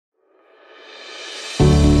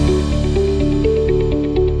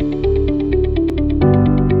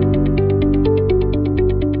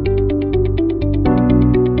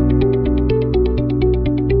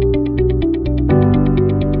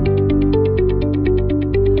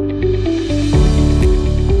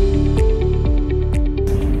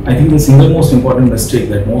I think the single most important mistake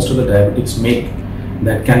that most of the diabetics make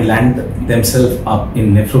that can land themselves up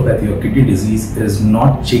in nephropathy or kidney disease is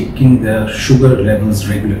not checking their sugar levels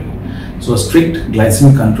regularly. So a strict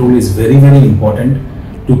glycemic control is very, very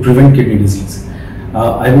important to prevent kidney disease.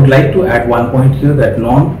 I would like to add one point here that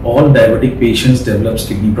not all diabetic patients develops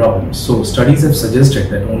kidney problems. So studies have suggested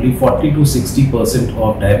that only 40 to 60%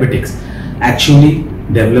 of diabetics actually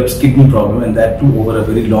develops kidney problem, and that too over a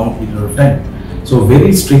very long period of time. So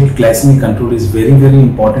very strict glycemic control is very, very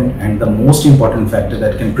important and the most important factor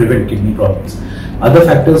that can prevent kidney problems. Other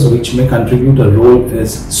factors which may contribute a role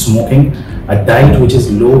is smoking, a diet which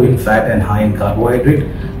is low in fat and high in carbohydrate,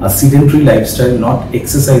 a sedentary lifestyle, not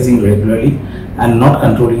exercising regularly and not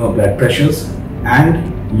controlling your blood pressures,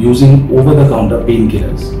 and using over-the-counter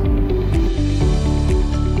painkillers.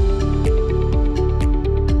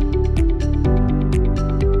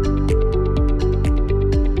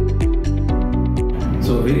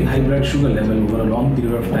 So very high blood sugar level over a long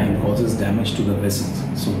period of time causes damage to the vessels.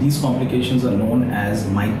 So these complications are known as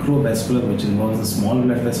microvascular, which involves the small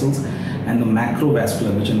blood vessels, and the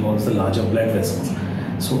macrovascular, which involves the larger blood vessels.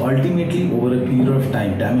 So ultimately, over a period of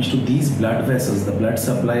time, damage to these blood vessels, the blood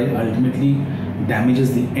supply ultimately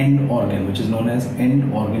damages the end organ, which is known as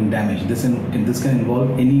end organ damage. This can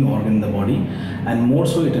involve any organ in the body, and more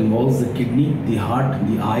so it involves the kidney, the heart,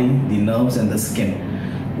 the eye, the nerves and the skin.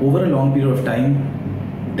 Over a long period of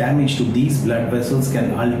time, damage to these blood vessels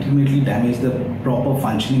can ultimately damage the proper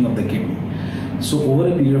functioning of the kidney. So over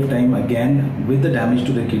a period of time, again, with the damage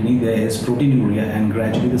to the kidney, there is proteinuria and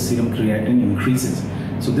gradually the serum creatinine increases.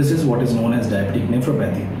 So this is what is known as diabetic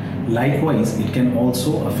nephropathy. Likewise, it can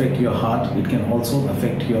also affect your heart, it can also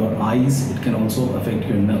affect your eyes, it can also affect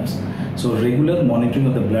your nerves. So regular monitoring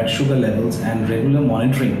of the blood sugar levels and regular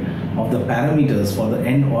monitoring of the parameters for the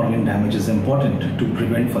end organ damage is important to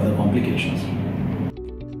prevent further complications.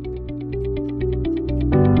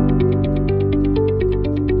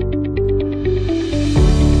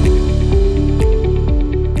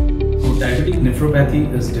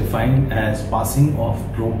 Nephropathy is defined as passing of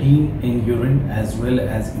protein in urine as well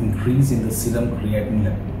as increase in the serum creatinine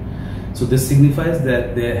level. So this signifies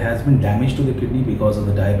that there has been damage to the kidney because of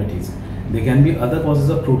the diabetes. There can be other causes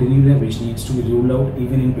of proteinuria which needs to be ruled out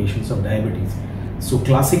even in patients of diabetes. So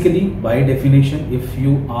classically, by definition, if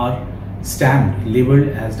you are stamped, labeled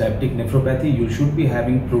as diabetic nephropathy, you should be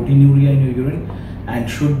having proteinuria in your urine and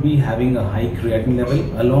should be having a high creatinine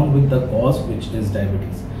level along with the cause, which is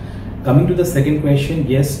diabetes. Coming to the second question,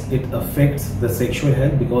 yes, it affects the sexual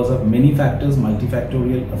health because of many factors,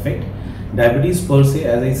 multifactorial effect. Diabetes per se,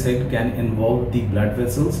 as I said, can involve the blood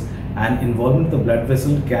vessels, and involvement of the blood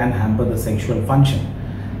vessel can hamper the sexual function.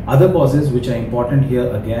 Other causes which are important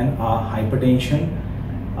here again are hypertension,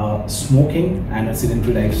 smoking and a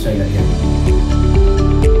sedentary lifestyle again.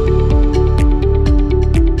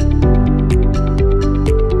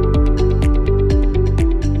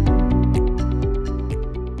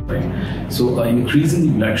 So increasing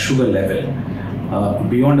the blood sugar level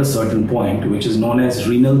beyond a certain point, which is known as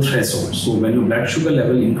renal threshold. So when your blood sugar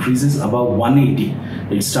level increases above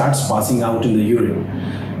 180, it starts passing out in the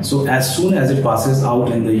urine. So as soon as it passes out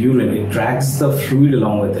in the urine, it drags the fluid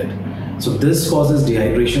along with it. So this causes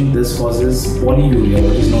dehydration, this causes polyuria,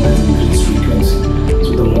 which is known as increased frequency.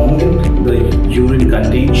 So the moment the urine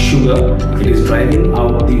contains sugar, it is driving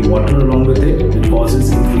out the water along with it, it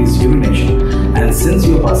causes increased urination. And since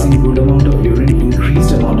you are passing good amount of urine,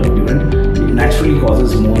 increased amount of urine, it naturally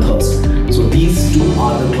causes more thirst. So these two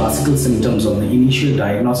are the classical symptoms of the initial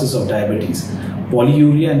diagnosis of diabetes: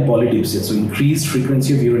 polyuria and polydipsia. So increased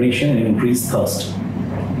frequency of urination and increased thirst.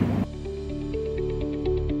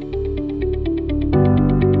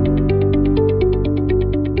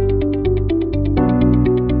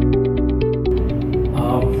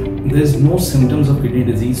 There's no symptoms of kidney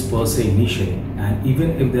disease per se initially, and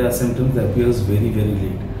even if there are symptoms, that appears very, very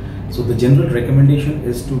late. So the general recommendation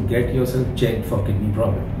is to get yourself checked for kidney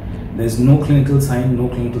problem. There's no clinical sign, no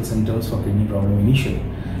clinical symptoms for kidney problem initially.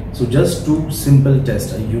 So just two simple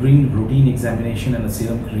tests, a urine routine examination and a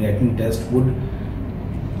serum creatinine test, would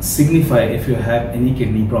signify if you have any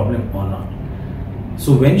kidney problem or not.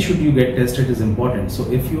 So when should you get tested is important. So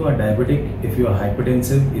if you are diabetic, if you are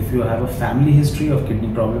hypertensive, if you have a family history of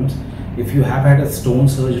kidney problems, if you have had a stone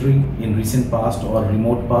surgery in recent past or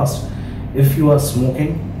remote past, if you are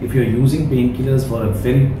smoking, if you are using painkillers for a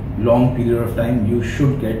very long period of time, you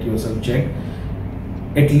should get yourself checked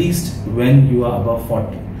at least when you are above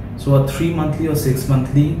 40. So a 3-monthly or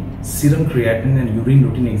 6-monthly serum creatinine and urine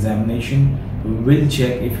routine examination will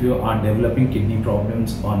check if you are developing kidney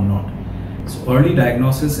problems or not. So early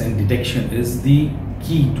diagnosis and detection is the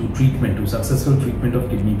key to treatment, to successful treatment of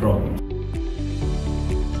kidney problems.